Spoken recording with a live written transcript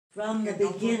From the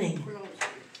beginning.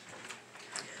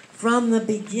 From the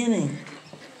beginning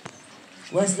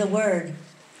was the Word,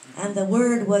 and the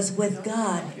Word was with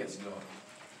God.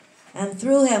 And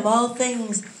through him all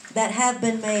things that have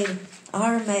been made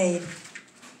are made.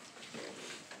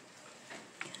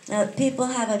 Now, people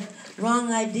have a wrong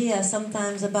idea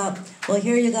sometimes about, well,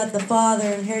 here you got the Father,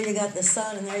 and here you got the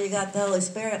Son, and there you got the Holy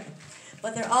Spirit.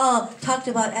 But they're all talked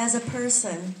about as a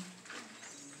person.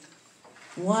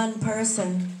 One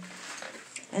person.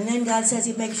 And then God says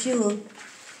he makes you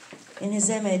in his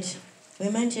image. We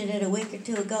mentioned it a week or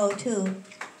two ago, too,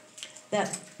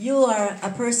 that you are a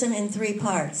person in three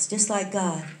parts, just like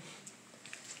God.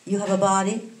 You have a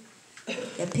body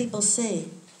that people see,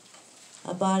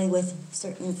 a body with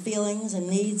certain feelings and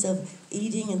needs of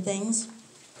eating and things.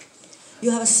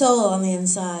 You have a soul on the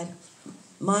inside,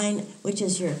 mind, which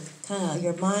is your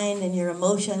your mind and your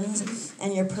emotions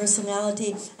and your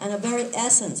personality and a very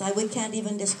essence. We can't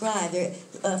even describe.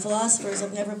 Philosophers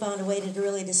have never found a way to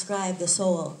really describe the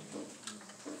soul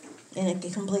in a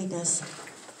completeness.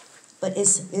 But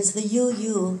it's the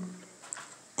you,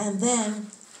 and then,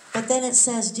 but then it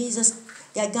says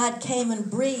God came and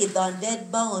breathed on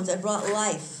dead bones and brought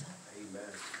life. Amen.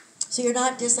 So you're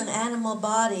not just an animal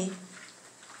body.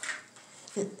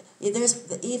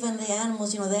 There's even the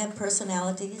animals, they have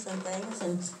personalities and things,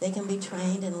 and they can be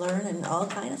trained and learn and all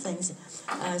kind of things.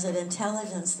 There's an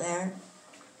intelligence there.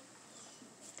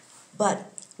 But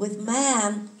with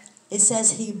man, it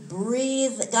says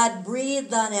God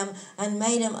breathed on him and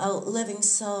made him a living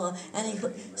soul.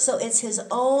 So it's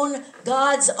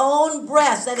God's own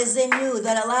breath that is in you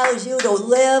that allows you to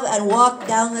live and walk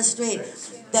down the street,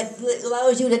 that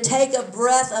allows you to take a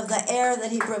breath of the air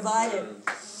that he provided,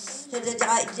 to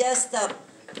digest the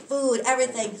food,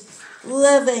 everything.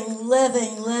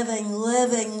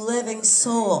 Living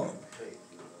soul.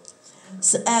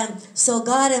 So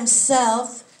God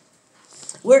himself,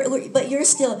 but you're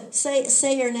still,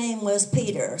 say your name was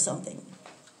Peter or something.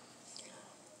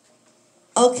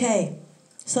 Okay,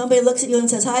 somebody looks at you and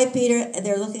says, "Hi, Peter," and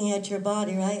they're looking at your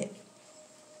body, right?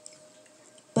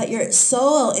 But your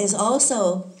soul is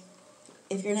also,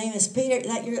 if your name is Peter,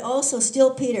 that you're also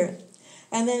still Peter.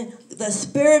 And then the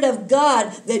Spirit of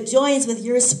God that joins with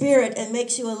your spirit and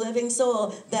makes you a living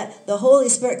soul, that the Holy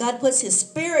Spirit, God puts his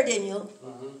Spirit in you.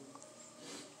 Mm-hmm.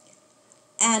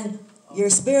 And your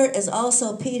spirit is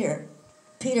also Peter.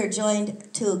 Peter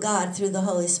joined to God through the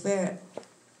Holy Spirit.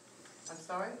 I'm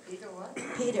sorry, Peter what?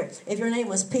 Peter. If your name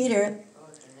was Peter,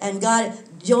 and God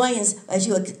joins as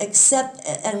you accept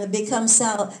and become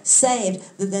saved,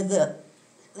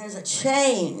 there's a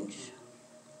change.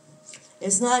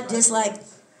 It's not just like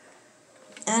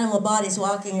animal bodies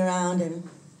walking around, and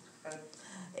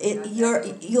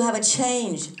you have a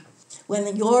change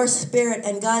when your spirit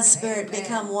and God's spirit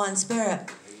become one spirit.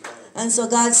 And so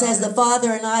God says the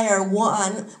Father and I are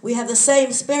one. We have the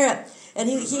same Spirit. And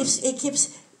he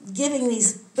keeps giving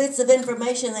these bits of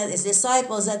information that his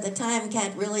disciples at the time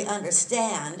can't really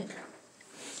understand.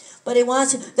 But he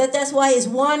wants that's why he's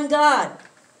one God.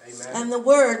 Amen. And the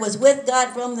Word was with God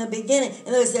from the beginning. In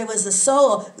other words, there was the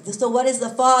soul. So what is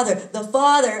the Father? The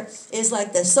Father is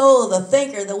like the soul, the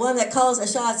thinker, the one that calls the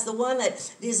shots, the one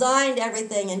that designed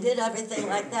everything and did everything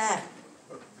like that.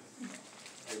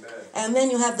 And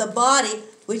then you have the body,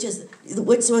 which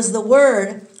was the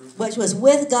Word, which was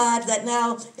with God, that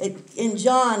now in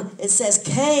John it says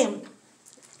came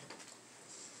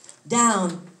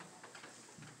down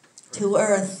to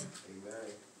earth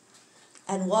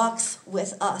and walks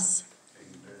with us,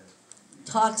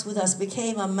 talks with us,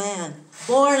 became a man,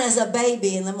 born as a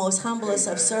baby in the most humblest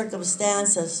of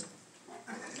circumstances,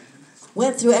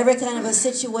 went through every kind of a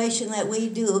situation that we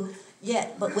do,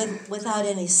 yet but without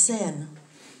any sin.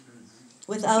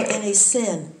 Without any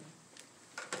sin.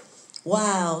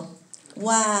 Wow.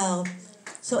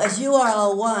 So as you are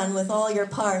all one with all your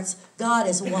parts, God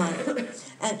is one.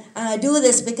 And I do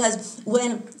this because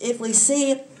if we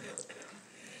see,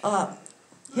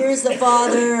 here's the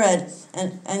Father,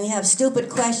 and you have stupid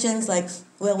questions like,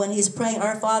 well, when he's praying,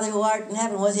 "Our Father who art in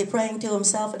heaven," was he praying to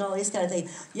himself and all these kind of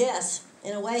things? Yes,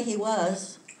 in a way he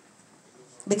was.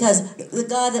 Because the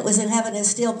God that was in heaven is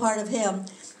still part of him.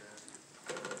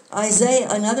 Isaiah,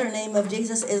 another name of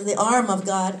Jesus, is the arm of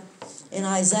God. In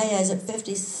Isaiah, is it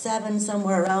 57,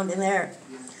 somewhere around in there?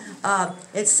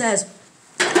 It says,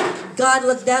 God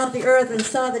looked down at the earth and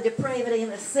saw the depravity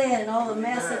and the sin and all the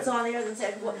mess that's on the earth, and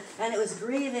said, and it was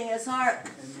grieving his heart.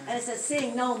 And it says,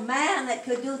 seeing no man that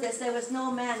could do this, there was no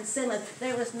man sinless.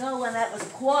 There was no one that was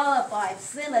qualified,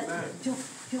 sinless,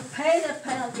 to pay the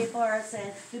penalty for our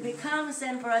sin, to become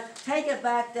sin for us, take it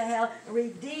back to hell,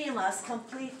 redeem us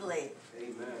completely.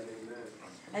 Amen.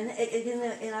 And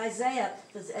in Isaiah,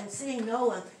 and seeing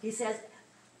Noah, he says,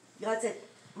 God said,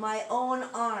 my own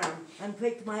arm. I'm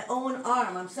picked my own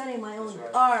arm. I'm sending my own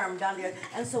arm down the earth.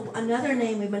 And so another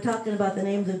name, we've been talking about the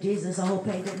names of Jesus, a whole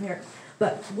page in here.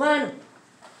 But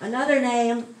another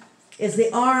name is the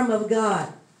arm of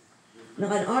God.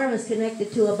 Now an arm is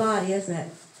connected to a body, isn't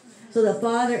it? So the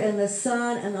Father and the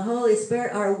Son and the Holy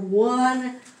Spirit are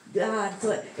one God.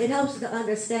 So it helps to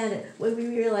understand it when we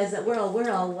realize that we're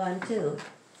all one too.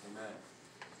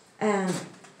 Amen.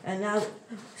 And now,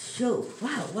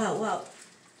 wow.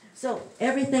 So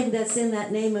everything that's in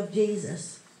that name of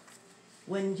Jesus,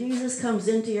 when Jesus comes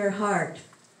into your heart,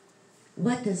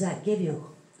 what does that give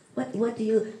you?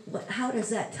 How does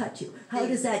that touch you? How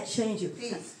does that change you?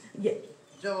 Peace. Yeah.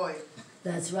 Joy.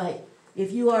 That's right.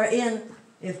 If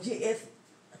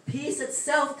peace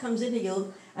itself comes into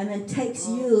you and then takes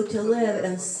you to live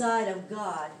inside of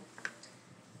God,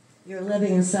 you're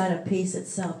living inside of peace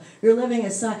itself. You're living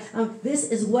inside. This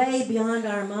is way beyond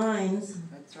our minds.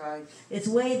 That's right. It's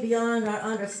way beyond our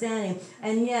understanding.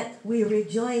 And yet we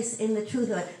rejoice in the truth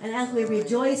of it. And as we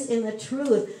rejoice in the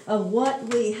truth of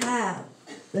what we have,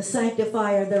 the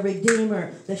sanctifier, the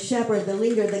redeemer, the shepherd, the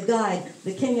leader, the guide,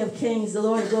 the King of kings, the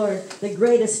Lord of lords, the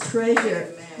greatest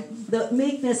treasure, Amen. the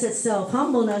meekness itself,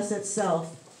 humbleness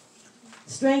itself,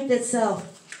 strength itself.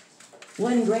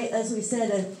 One great, as we said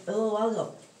a little while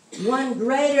ago, one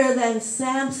greater than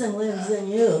Samson lives in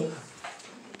you.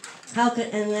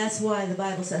 And that's why the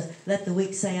Bible says, let the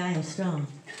weak say, I am strong.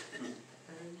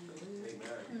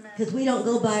 Because we don't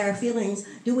go by our feelings.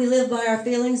 Do we live by our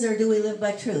feelings or do we live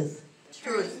by truth?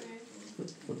 Truth.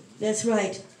 That's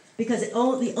right. Because the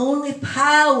only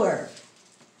power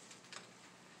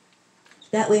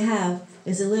that we have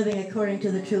is living according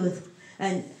to the truth.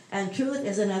 And truth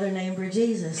is another name for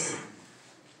Jesus.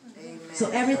 Amen. So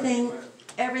everything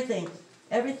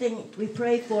we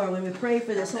pray for, when we pray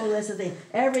for this whole list of things,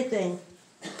 everything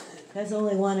has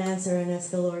only one answer, and that's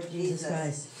the Lord Jesus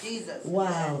Christ. Jesus.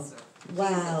 Wow.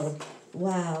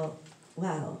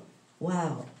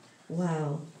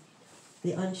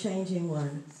 The unchanging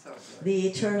one. So good. The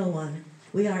eternal one.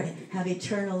 We have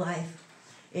eternal life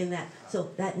in that. So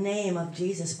that name of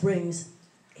Jesus brings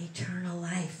eternal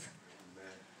life.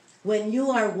 When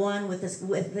you are one with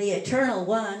the eternal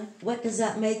one, what does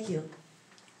that make you?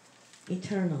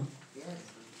 Eternal.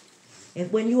 Yes.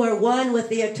 When you are one with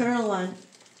the eternal one,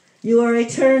 you are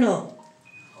eternal.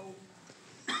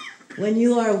 When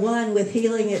you are one with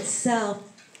healing itself,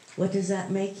 what does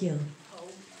that make you?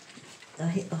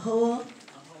 A whole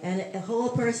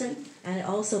person, and it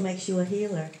also makes you a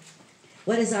healer.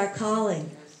 What is our calling?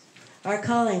 Our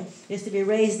calling is to be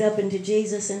raised up into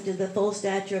Jesus, into the full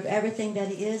stature of everything that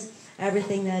he is,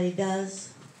 everything that he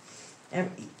does,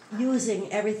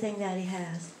 using everything that he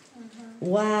has.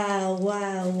 Wow.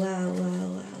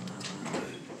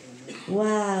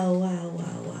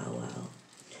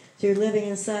 So you're living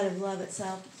inside of love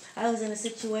itself. I was in a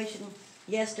situation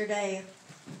yesterday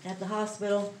at the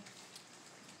hospital,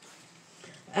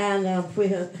 and we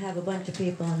have a bunch of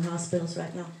people in hospitals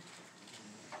right now.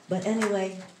 But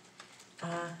anyway,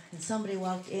 and somebody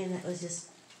walked in that was just,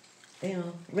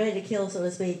 ready to kill, so to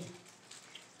speak,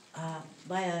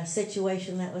 by a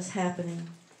situation that was happening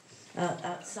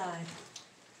outside.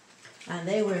 And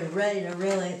they were ready to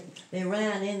they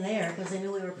ran in there because they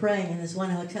knew we were praying in this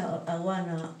one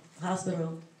hospital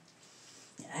room.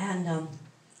 And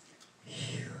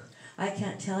I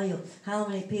can't tell you how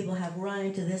many people have run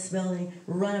into this building,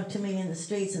 run up to me in the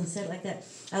streets and said like that,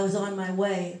 I was on my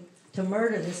way to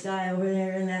murder this guy over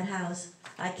there in that house.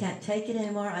 I can't take it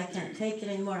anymore. I can't take it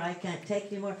anymore.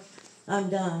 I'm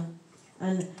done.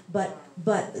 But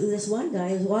this one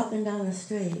guy was walking down the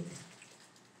street,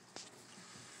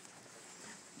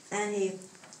 and he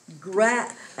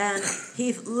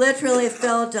literally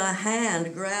felt a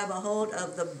hand grab a hold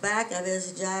of the back of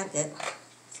his jacket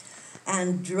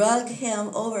and drug him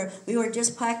over. We were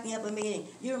just packing up a meeting.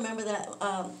 You remember that,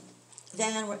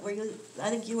 Dan? Were you? I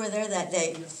think you were there that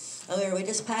day. We were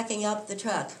just packing up the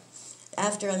truck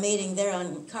after a meeting there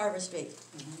on Carver Street.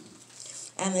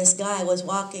 And this guy was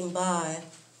walking by,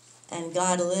 and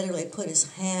God literally put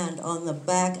his hand on the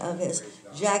back of his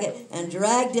jacket and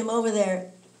dragged him over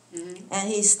there. And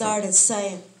he started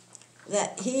saying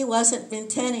that he wasn't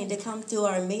intending to come to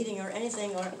our meeting or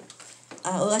anything, or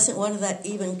wasn't one that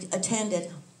even attended.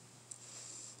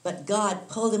 But God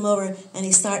pulled him over, and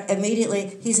he's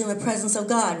in the presence of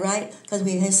God, right? Because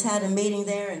we just had a meeting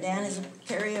there, and Dan is a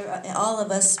carrier. All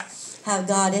of us have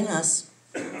God in us.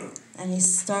 And he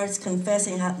starts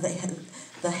confessing how the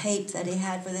hate that he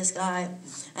had for this guy.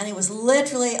 And he was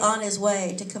literally on his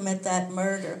way to commit that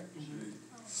murder.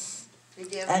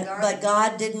 Did you have a gun? But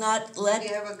God did not let...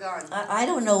 Did you have a gun? I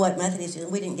don't know what method he's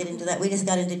using. We didn't get into that. We just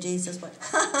got into Jesus. But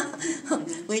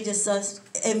we just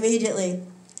immediately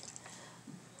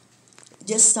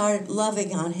just started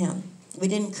loving on him. We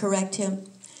didn't correct him.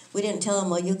 We didn't tell him,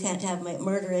 well, you can't have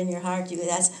murder in your heart.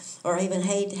 Or even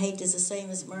hate. Hate is the same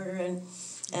as murder, and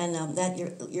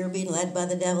that you're being led by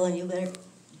the devil, and you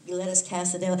let us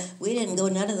cast the devil. We didn't go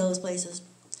none of those places.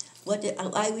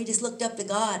 We just looked up to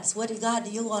God. So what God do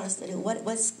you want us to do? What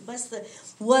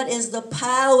is the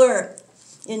power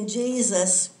in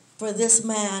Jesus for this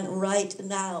man right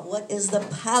now? What is the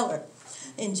power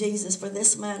in Jesus for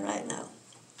this man right now?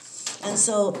 And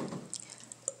so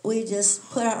we just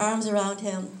put our arms around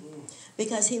him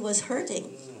because he was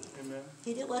hurting. Amen.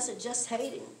 He wasn't just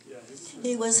hating.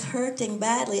 He was hurting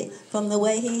badly from the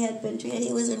way he had been treated.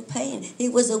 He was in pain. He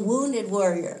was a wounded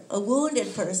warrior, a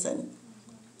wounded person.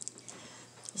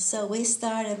 So we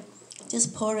started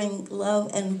just pouring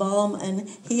love and balm and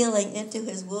healing into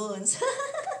his wounds.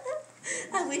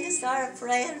 And we just started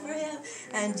praying for him.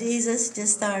 And Jesus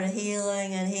just started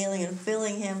healing and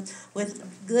filling him with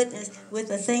goodness, with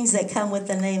the things that come with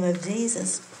the name of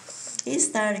Jesus. He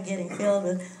started getting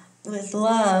filled with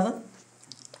love,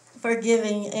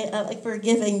 forgiving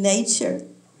nature,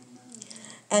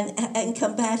 and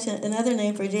compassion. Another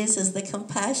name for Jesus is the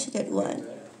compassionate one.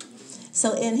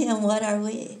 So in him, what are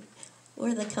we?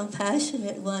 We're the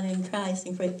compassionate one in Christ.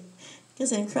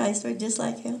 Because in Christ, we're just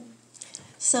like him.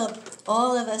 So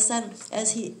all of a sudden,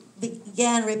 as he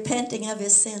began repenting of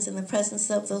his sins in the presence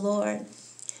of the Lord,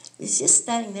 he's just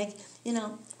standing next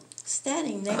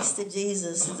to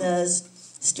Jesus does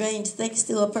strange things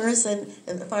to a person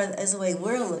as the way the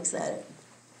world looks at it.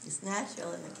 It's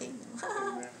natural in the kingdom.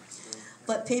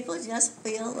 But people just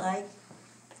feel like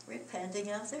repenting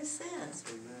of their sins.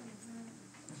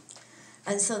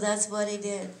 And so that's what he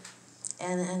did.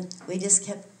 And we just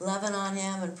kept loving on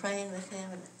him and praying with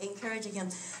him and encouraging him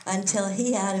until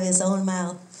he, out of his own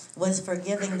mouth, was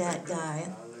forgiving that guy,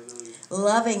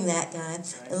 loving that guy.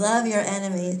 Love your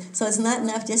enemies. So it's not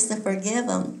enough just to forgive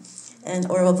them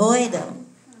or avoid them.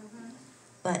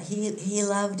 But he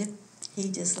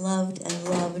just loved and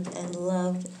loved and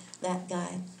loved that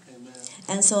guy. Amen.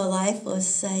 And so a life was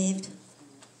saved.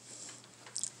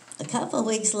 A couple of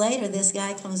weeks later, this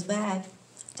guy comes back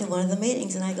to one of the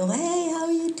meetings, and I go, hey, how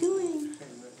are you doing?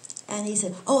 And he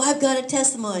said, oh, I've got a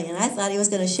testimony. And I thought he was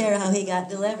going to share how he got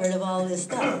delivered of all this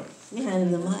stuff. He had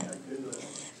in the mic.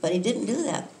 But he didn't do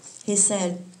that. He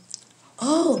said,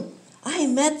 oh, I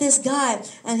met this guy,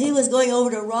 and he was going over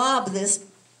to rob this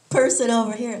person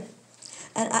over here.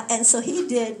 And so he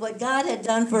did what God had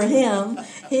done for him.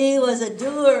 He was a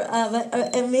doer of it.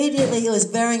 Immediately he was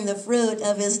bearing the fruit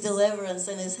of his deliverance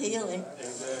and his healing.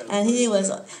 And he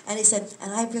said,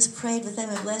 and I just prayed with them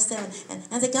and blessed them.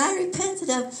 And the guy repented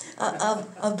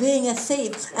of being a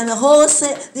thief. And the whole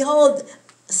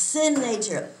sin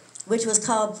nature, which was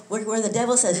called, where the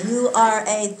devil says, you are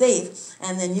a thief.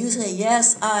 And then you say,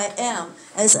 yes, I am.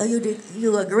 And so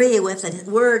you agree with the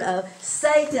word of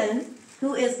Satan,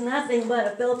 who is nothing but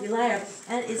a filthy liar.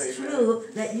 And it's true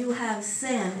that you have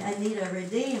sinned and need a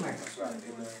redeemer. That's right.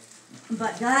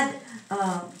 But God,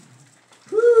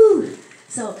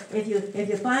 so if you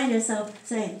find yourself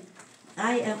saying,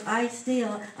 I am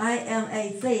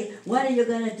a thief, what are you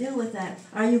going to do with that?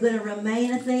 Are you going to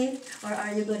remain a thief? Or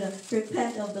are you going to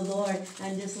repent of the Lord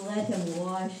and just let him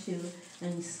wash you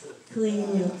and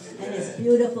clean you in his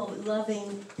beautiful,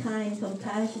 loving, kind,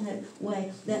 compassionate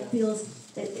way that feels...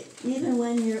 Even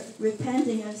when you're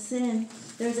repenting of sin,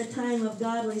 there's a time of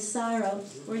godly sorrow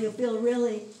where you feel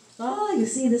really, you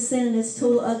see the sin and its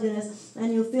total ugliness,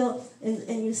 and you feel,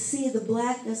 and you see the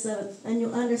blackness of it, and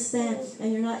you understand,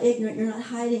 and you're not ignorant, you're not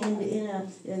hiding in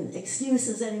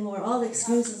excuses anymore. All the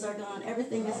excuses are gone,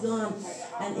 everything is gone,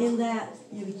 and in that,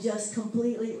 you just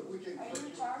completely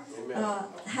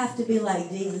have to be like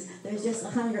Jesus. There's just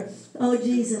a hunger. Oh,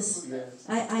 Jesus,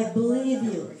 I believe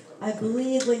you. I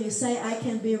believe when you say I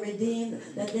can be redeemed,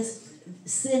 that this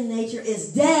sin nature is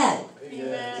dead.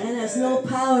 Amen. And there's no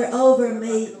power over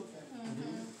me.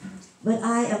 But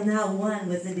I am now one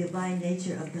with the divine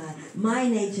nature of God. My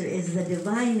nature is the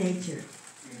divine nature.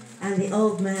 And the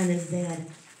old man is dead.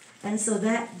 And so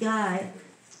that guy,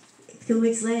 2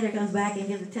 weeks later, comes back and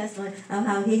gives a testimony of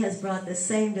how he has brought the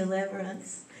same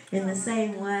deliverance in the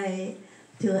same way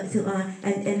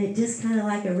and it just kind of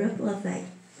like a ripple effect.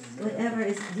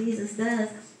 Whatever Jesus does,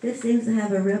 this seems to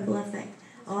have a ripple effect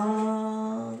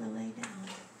all the way down.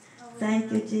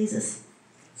 Thank you, Jesus.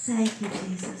 Thank you,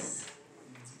 Jesus.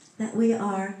 That we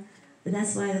are,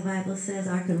 that's why the Bible says,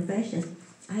 our confession,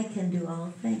 I can do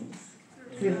all things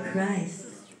through Christ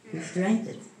who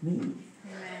strengthens me.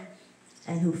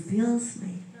 and who fills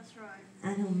me That's right.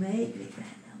 and who made me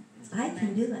brand new. I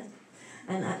can do it.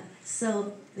 And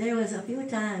so there was a few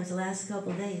times the last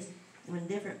couple of days when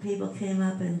different people came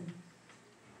up and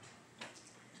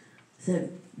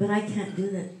said, but I can't do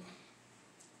that.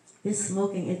 This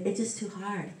smoking, it's just too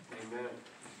hard. Amen.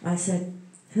 I said,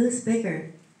 who's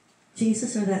bigger,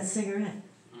 Jesus or that cigarette?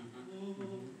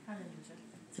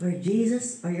 Or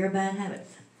Jesus or your bad habit?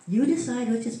 You decide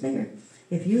which is bigger.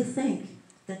 If you think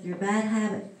that your bad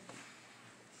habit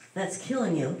that's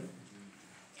killing you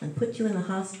and put you in the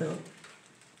hospital,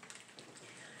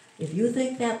 if you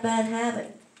think that bad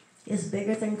habit is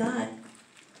bigger than God,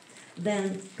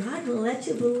 then God will let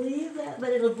you believe that,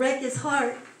 but it'll break his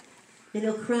heart. And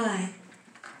he'll cry.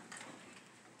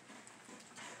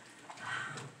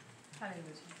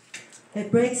 It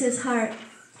breaks his heart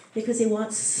because he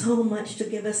wants so much to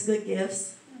give us good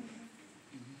gifts.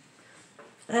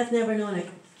 I've never known a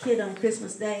kid on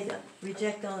Christmas Day to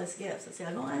reject all his gifts. I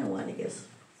say, no, I don't want any gifts.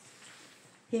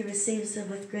 He receives them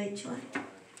with great joy.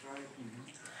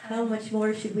 How much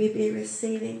more should we be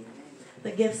receiving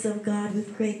the gifts of God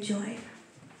with great joy?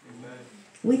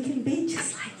 We can be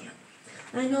just like him.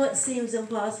 I know it seems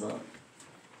impossible.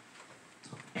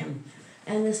 And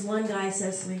this one guy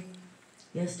says to me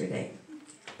yesterday,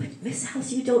 but Miss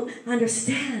House, you don't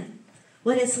understand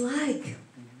what it's like.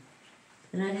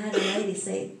 And I'd had a lady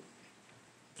say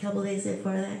a couple days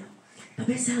before that, but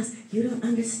Miss House, you don't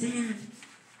understand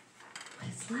what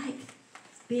it's like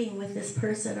being with this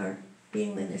person or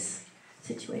being in this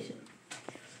situation.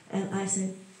 And I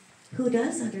said, who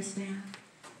does understand?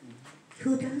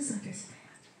 Who does understand?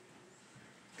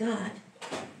 God.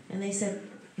 And they said,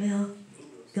 well,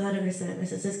 God understands. I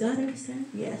said, does God understand?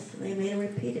 Yes. And they made him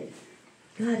repeat it.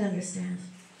 God understands.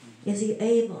 Is he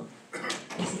able?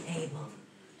 Is he able?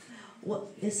 Well,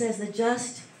 it says the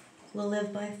just will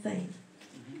live by faith.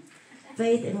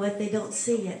 Faith in what they don't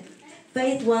see yet.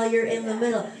 Faith while you're in the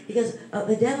middle. Because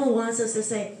the devil wants us to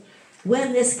say,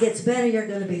 when this gets better, you're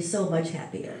going to be so much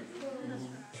happier.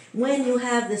 When you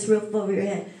have this roof over your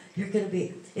head,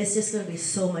 it's just going to be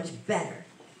so much better.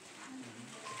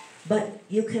 But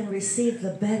you can receive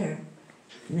the better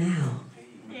now.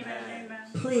 Amen.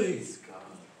 Please,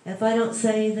 if I don't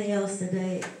say anything else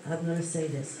today, I'm going to say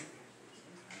this.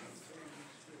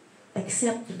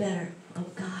 Accept the better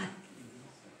of God.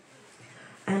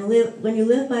 And when you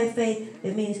live by faith,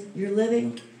 it means you're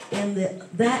living in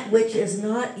that which is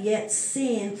not yet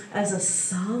seen as a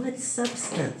solid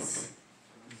substance.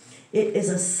 It is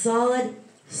a solid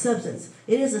substance.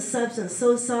 It is a substance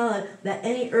so solid that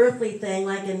any earthly thing,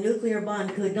 like a nuclear bomb,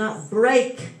 could not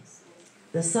break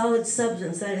the solid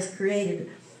substance that is created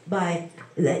by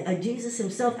Jesus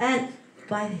himself and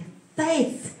by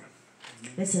faith.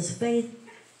 It says faith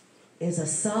is a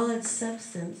solid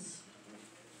substance,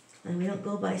 and we don't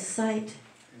go by sight.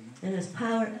 And its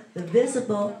power, the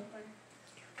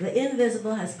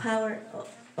invisible has power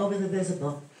over the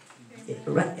visible.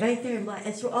 Right there in black.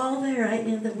 It's all there right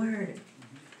in the Word.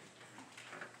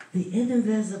 The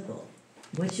invisible,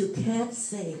 what you can't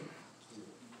see,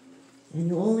 and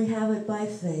you only have it by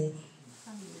faith.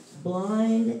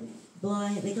 Blind,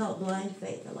 they call it blind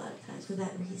faith a lot of times for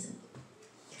that reason.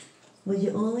 What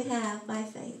you only have by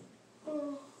faith,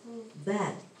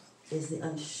 that is the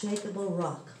unshakable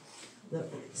rock.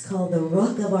 It's called the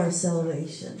rock of our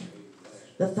salvation.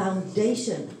 The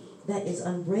foundation that is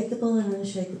unbreakable and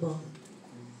unshakable.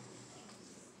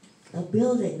 A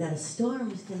building that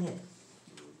storms can hit.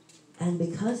 And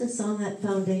because it's on that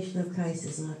foundation of Christ,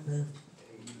 it's not moved.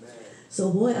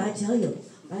 So boy, I tell you,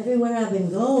 everywhere I've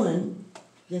been going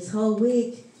this whole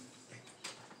week,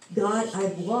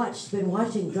 I've been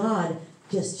watching God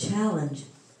just challenge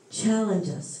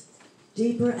us.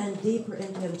 Deeper and deeper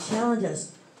into him, challenge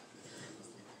us.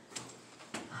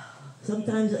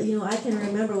 Sometimes, I can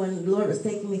remember when the Lord was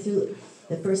taking me through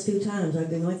the first few times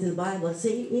I've been going through the Bible.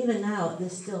 See, even now,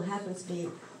 this still happens to me,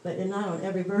 but not on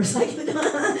every verse I can.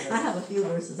 I have a few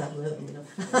verses I've lived,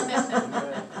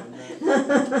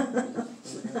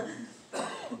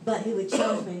 But he would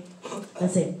challenge me and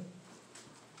say,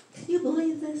 can you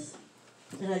believe this?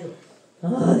 And I go,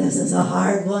 oh, this is a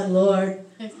hard one, Lord.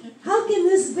 How can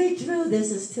this be true?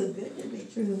 This is too good to be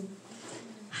true.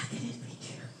 How can it be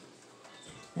true?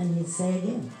 And he'd say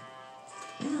again,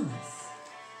 Alice,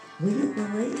 will you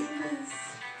believe this?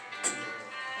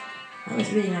 I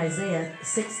was reading Isaiah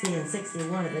 60 and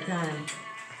 61 at the time.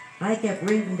 I kept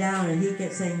reading down and he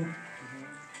kept saying,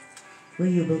 will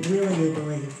you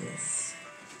believe this?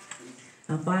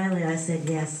 And finally I said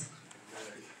yes.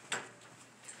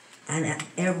 And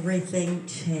everything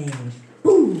changed.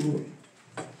 Boom!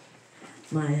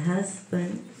 My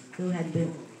husband, who had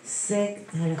been sick,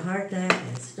 had a heart attack,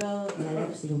 had a stroke, had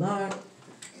Epstein-Barr.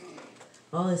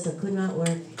 All this stuff could not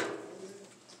work.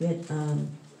 We had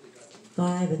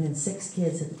 5 and then 6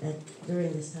 kids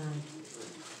during this time.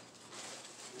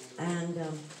 And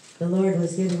the Lord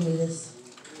was giving me this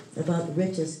about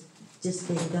riches just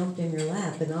being dumped in your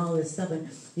lap and all this stuff. And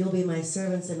you'll be my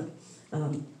servants and,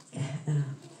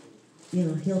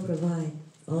 He'll provide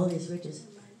all these riches.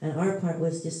 And our part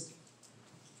was just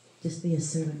be a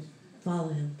servant. Follow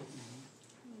Him.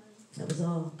 That was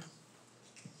all.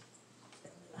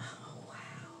 Oh, wow.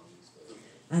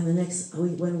 And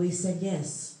when we said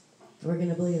yes, we're going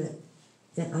to believe it.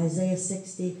 That Isaiah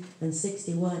 60 and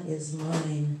 61 is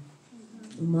mine.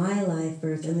 My life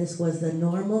first. And this was the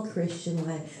normal Christian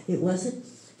life. It was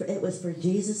for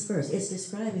Jesus first. It's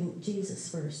describing Jesus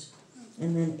first.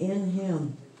 And then in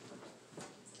Him,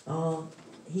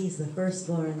 He's the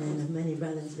firstborn then of many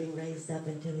brothers being raised up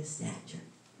into His stature.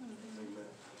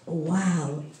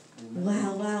 Wow.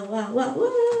 Wow, wow, wow, wow,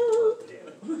 wow.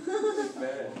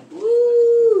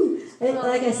 Woo! And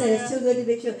like I said, it's too good to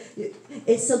be true.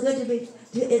 It's so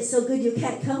good you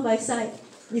can't come by sight.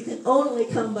 You can only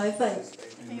come by faith.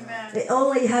 Amen. They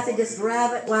only have to just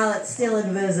grab it while it's still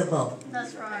invisible.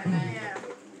 That's right. Yeah.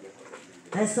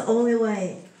 That's the only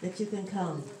way that you can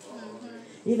come.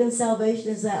 Even salvation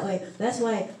is that way. That's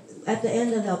why at the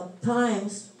end of the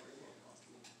times,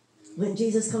 when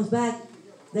Jesus comes back,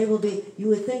 you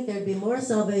would think there'd be more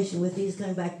salvation with Jesus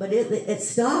coming back, but it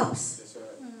stops.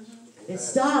 It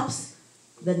stops.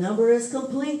 The number is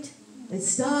complete. It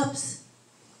stops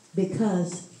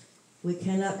because we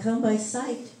cannot come by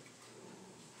sight.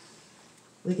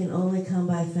 We can only come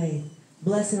by faith.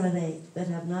 Blessed are they that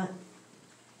have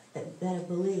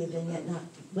believed and yet not,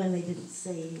 when they didn't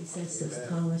see, He says to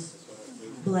Thomas,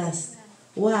 blessed.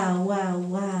 Wow, wow,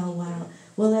 wow, wow.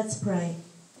 Well, let's pray.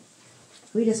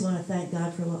 We just want to thank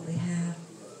God for what we have.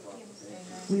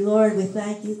 Lord, we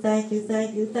thank you, thank you,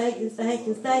 thank you, thank you, thank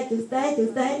you, thank you, thank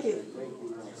you, thank you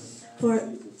for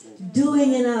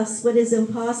doing in us what is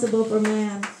impossible for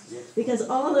man. Because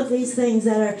all of these things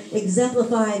that are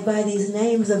exemplified by these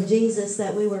names of Jesus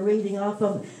that we were reading off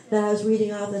of, that I was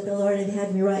reading off that the Lord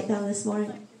had me write down this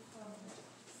morning.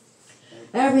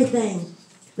 Everything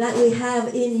that we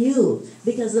have in you,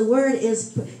 because the word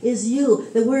is you.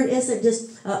 The word isn't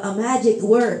just a magic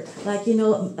word, like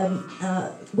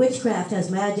witchcraft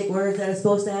has magic words that are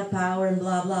supposed to have power and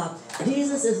blah blah.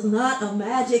 Jesus is not a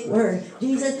magic word.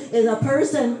 Jesus is a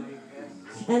person,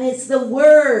 and it's the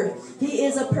Word. He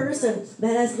is a person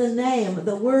that has the name,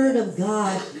 the Word of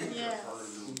God.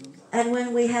 And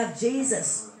when we have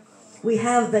Jesus, we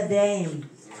have the name,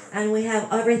 and we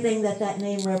have everything that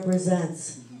name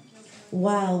represents.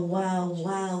 Wow, wow,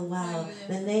 wow, wow.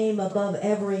 The name above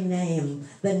every name.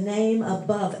 The name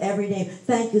above every name.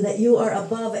 Thank you that you are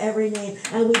above every name.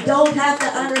 And we don't have to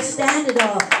understand it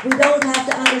all. We don't have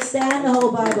to understand the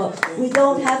whole Bible. We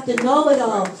don't have to know it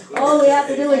all. All we have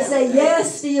to do is say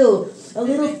yes to you. A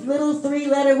little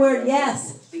 3-letter word,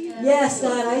 yes. Yes,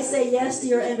 God, I say yes to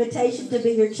your invitation to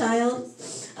be your child.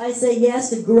 I say yes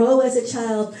to grow as a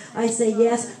child. I say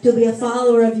yes to be a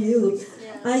follower of you.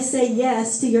 I say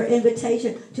yes to your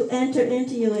invitation to enter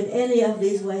into you in any of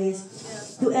these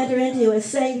ways. To enter into you as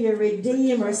Savior,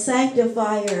 Redeemer,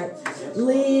 Sanctifier,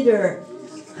 Leader,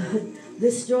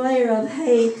 Destroyer of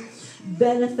hate,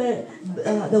 benefit,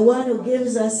 the one who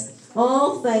gives us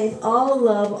all faith, all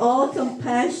love, all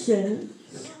compassion,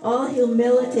 all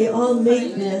humility, all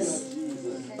meekness,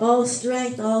 all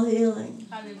strength, all healing,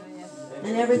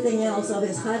 and everything else of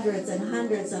His hundreds and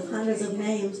hundreds of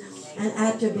names and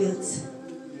attributes.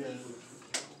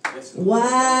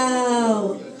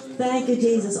 Wow. Thank you,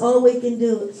 Jesus. All we can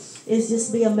do is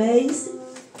just be amazed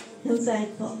and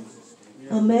thankful.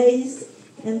 Amazed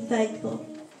and thankful.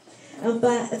 In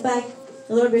fact,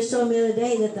 the Lord was showing me the other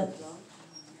day that the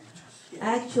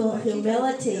actual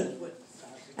humility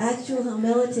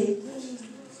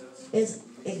is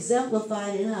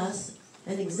exemplified in us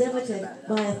and exhibited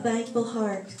by a thankful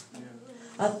heart.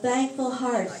 A thankful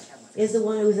heart is the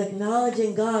one who's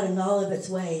acknowledging God in all of its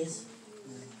ways.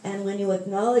 And when you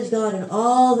acknowledge God in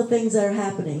all the things that are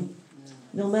happening,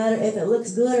 no matter if it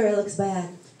looks good or it looks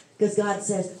bad, because God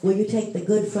says, will you take the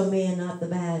good from me and not the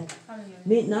bad?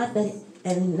 Not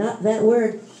that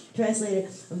word translated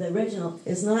from the original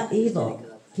is not evil.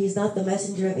 He's not the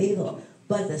messenger of evil.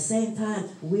 But at the same time,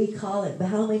 we call it,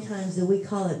 how many times do we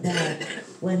call it bad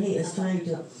when He is trying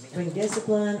to bring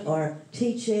discipline or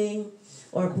teaching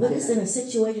or put us in a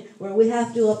situation where we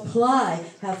have to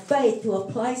have faith to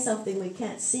apply something we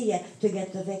can't see yet to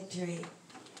get the victory.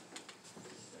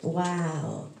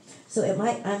 Wow. So it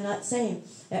might, I'm not saying,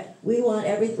 we want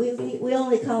we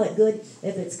only call it good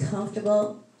if it's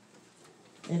comfortable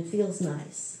and feels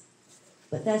nice.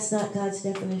 But that's not God's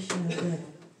definition of good.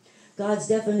 God's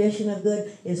definition of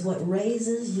good is what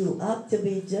raises you up to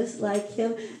be just like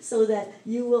Him, so that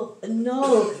you will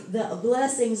know the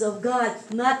blessings of God,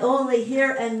 not only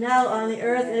here and now on the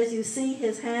earth as you see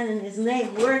His hand and His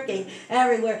name working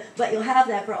everywhere, but you'll have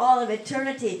that for all of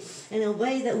eternity in a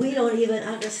way that we don't even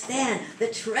understand. The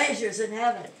treasures in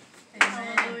heaven.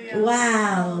 Hallelujah.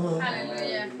 Wow.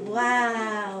 Hallelujah.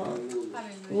 Wow.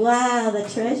 Hallelujah. Wow, the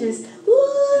treasures.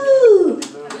 Woo!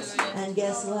 Hallelujah. And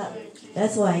guess what?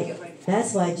 That's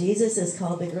why Jesus is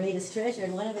called the greatest treasure,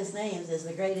 and one of His names is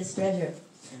the greatest treasure.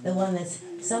 The one that's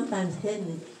sometimes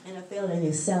hidden in a field, and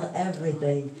you sell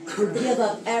everything. You give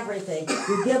up everything.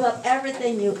 You give up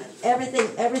everything you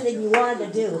wanted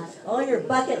to do. All your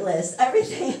bucket list,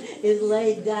 everything is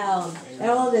laid down.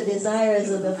 All the desires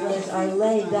of the flesh are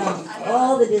laid down.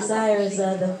 All the desires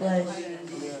of the flesh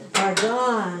are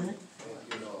gone.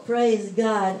 Praise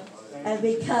God. And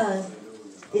because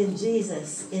in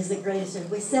Jesus is the greatest treasure.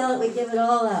 We sell it, we give it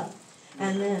all up.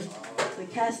 And then we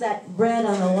cast that bread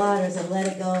on the waters and let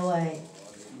it go away.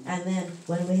 And then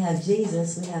when we have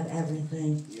Jesus, we have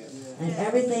everything. And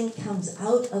everything comes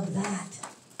out of that.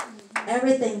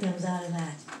 Everything comes out of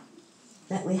that.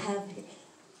 That we have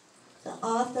the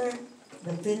author,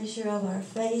 the finisher of our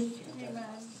faith, Amen.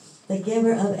 the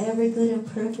giver of every good and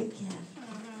perfect gift.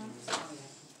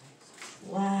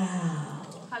 Wow.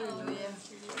 Hallelujah.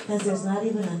 Because there's not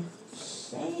even a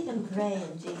shade of gray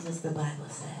in Jesus, the Bible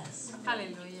says.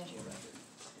 Hallelujah.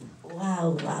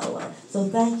 Wow, wow, wow. So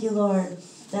thank you, Lord,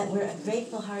 that we're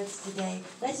grateful hearts today.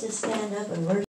 Let's just stand up and worship.